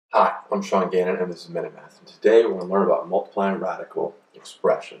Hi, I'm Sean Gannon and this is minutemath, and today we're going to learn about multiplying radical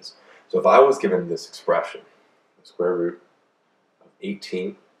expressions. So if I was given this expression, the square root of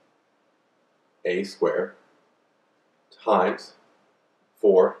 18a squared times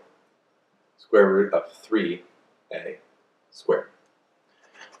 4 square root of 3a squared.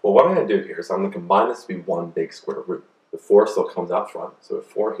 Well, what I'm going to do here is I'm going to combine this to be one big square root. The 4 still comes out front, so we have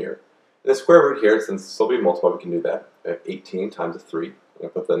 4 here. And the square root here, since this will be multiplied, we can do that. I have 18 times a 3. I'm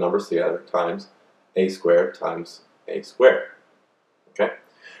going to put the numbers together times a squared times a squared. Okay?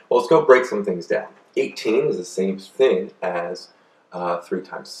 Well, let's go break some things down. 18 is the same thing as 3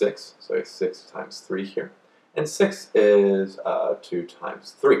 times 6. So I have 6 times 3 here. And 6 is 2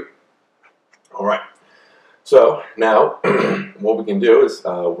 times 3. All right. So now what we can do is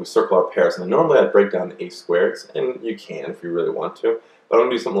we circle our pairs. Now normally I'd break down the a squareds, and you can if you really want to, but I'm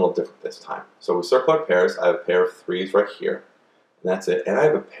going to do something a little different this time. So we circle our pairs. I have a pair of 3's right here, and that's it. And I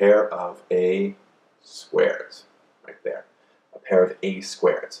have a pair of a squareds right there, a pair of a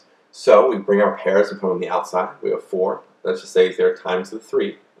squareds. So we bring our pairs and put them on the outside. We have 4, let's just say there times the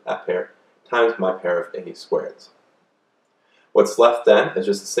 3, that pair, times my pair of a squareds. What's left then is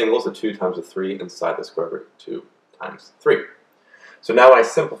just the singles of 2 times the 3 inside the square root, 2 times 3. So now when I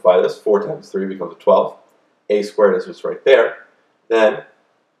simplify this, 4 times 3 becomes a 12. A squared is just right there. Then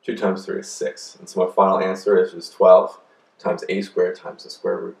 2 times 3 is 6. And so my final answer is just 12 times a squared times the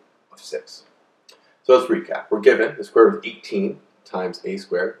square root of 6. So let's recap. We're given the square root of 18 times a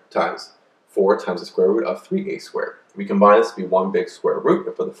squared times 4 times the square root of 3a squared. We combine this to be one big square root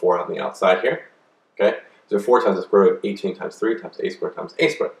and put the 4 on the outside here. Okay? So 4 times the square root of 18 times 3 times a squared times a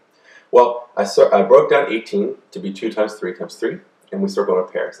squared. Well, I broke down 18 to be 2 times 3 times 3, and we circled our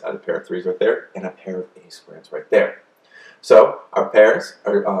pairs. I had a pair of 3's right there and a pair of a squareds right there. So our pairs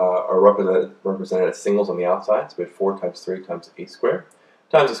are represented as singles on the outside, so we had 4 times 3 times a squared,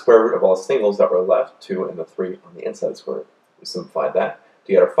 times the square root of all the singles that were left, 2 and the 3 on the inside of the square root. We simplified that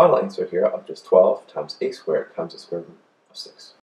to get our final answer here of just 12 times a squared times the square root of 6.